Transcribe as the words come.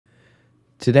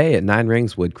Today at 9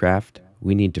 Rings Woodcraft,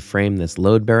 we need to frame this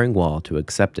load-bearing wall to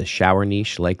accept a shower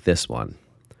niche like this one,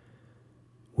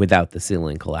 without the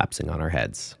ceiling collapsing on our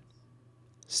heads.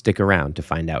 Stick around to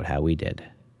find out how we did.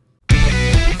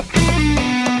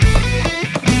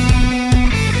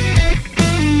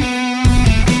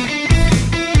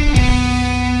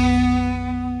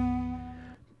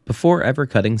 Before ever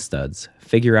cutting studs,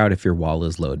 figure out if your wall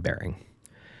is load-bearing.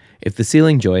 If the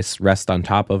ceiling joists rest on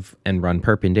top of and run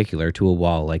perpendicular to a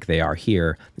wall like they are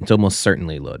here, it's almost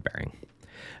certainly load-bearing.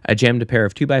 I jammed a pair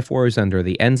of 2x4s under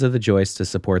the ends of the joists to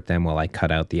support them while I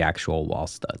cut out the actual wall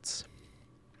studs.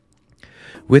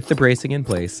 With the bracing in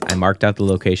place, I marked out the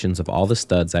locations of all the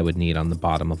studs I would need on the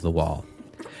bottom of the wall.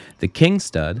 The king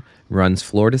stud runs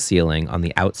floor to ceiling on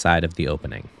the outside of the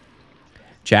opening.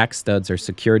 Jack studs are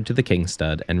secured to the king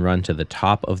stud and run to the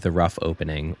top of the rough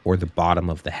opening or the bottom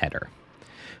of the header.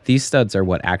 These studs are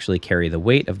what actually carry the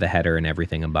weight of the header and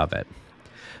everything above it.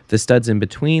 The studs in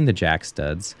between the jack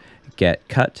studs get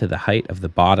cut to the height of the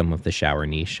bottom of the shower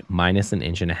niche, minus 1.5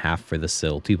 inches for the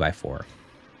sill 2x4.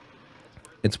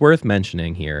 It's worth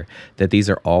mentioning here that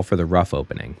these are all for the rough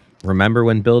opening. Remember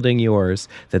when building yours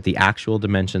that the actual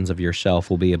dimensions of your shelf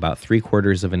will be about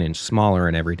 3/4 of an inch smaller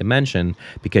in every dimension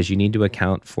because you need to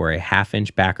account for a 1/2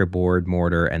 inch backer board,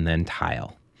 mortar, and then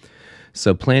tile.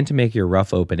 So plan to make your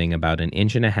rough opening about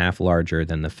 1.5 inches larger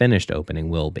than the finished opening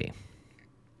will be.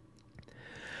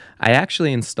 I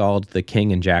actually installed the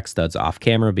king and jack studs off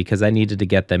camera because I needed to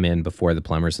get them in before the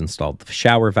plumbers installed the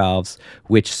shower valves,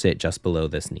 which sit just below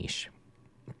this niche.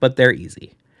 But they're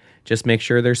easy. Just make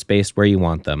sure they're spaced where you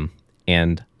want them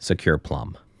and secure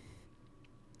plumb.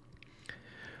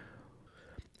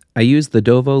 I used the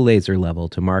Dovo laser level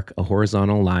to mark a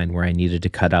horizontal line where I needed to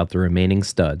cut out the remaining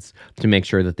studs to make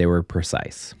sure that they were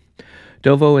precise.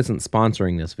 Dovo isn't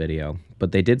sponsoring this video,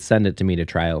 but they did send it to me to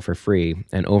try out for free,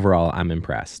 and overall I'm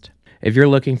impressed. If you're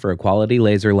looking for a quality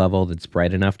laser level that's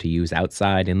bright enough to use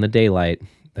outside in the daylight,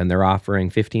 then they're offering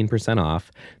 15%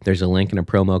 off. There's a link and a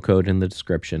promo code in the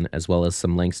description, as well as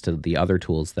some links to the other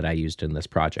tools that I used in this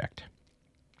project.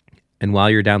 And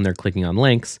while you're down there clicking on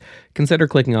links, consider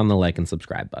clicking on the like and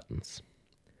subscribe buttons.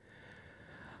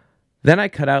 Then I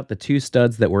cut out the 2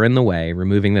 studs that were in the way,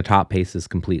 removing the top pieces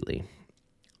completely.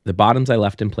 The bottoms I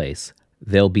left in place.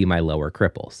 They'll be my lower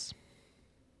cripples.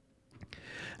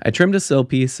 I trimmed a sill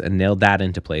piece and nailed that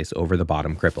into place over the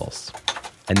bottom cripples.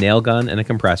 A nail gun and a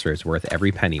compressor is worth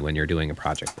every penny when you're doing a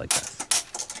project like this.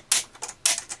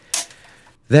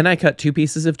 Then I cut 2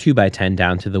 pieces of 2x10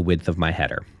 down to the width of my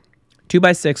header.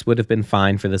 2x6 would have been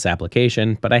fine for this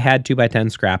application, but I had 2x10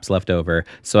 scraps left over,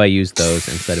 so I used those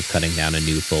instead of cutting down a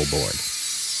new full board.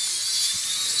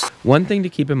 One thing to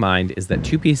keep in mind is that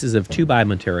 2 pieces of 2x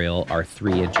material are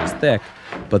 3 inches thick,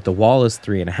 but the wall is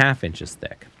 3.5 inches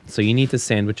thick. So you need to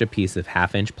sandwich a piece of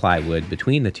 1/2 inch plywood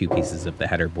between the 2 pieces of the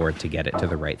header board to get it to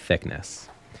the right thickness.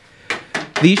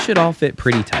 These should all fit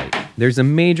pretty tight. There's a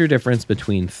major difference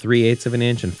between 3/8 of an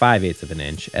inch and 5/8 of an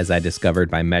inch, as I discovered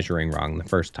by measuring wrong the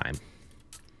first time.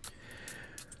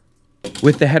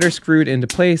 With the header screwed into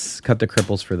place, cut the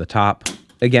cripples for the top.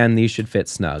 Again, these should fit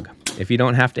snug. If you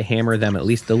don't have to hammer them at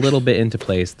least a little bit into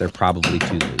place, they're probably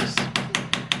too loose.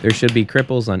 There should be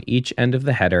cripples on each end of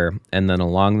the header and then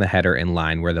along the header in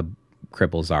line where the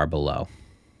cripples are below.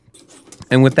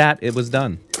 And with that, it was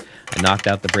done. I knocked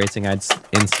out the bracing I'd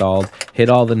installed, hit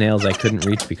all the nails I couldn't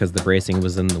reach because the bracing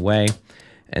was in the way,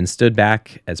 and stood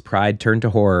back as pride turned to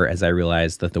horror as I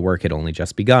realized that the work had only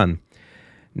just begun.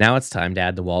 Now it's time to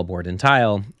add the wallboard and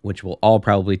tile, which will all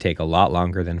probably take a lot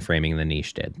longer than framing the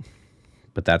niche did.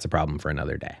 But that's a problem for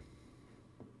another day.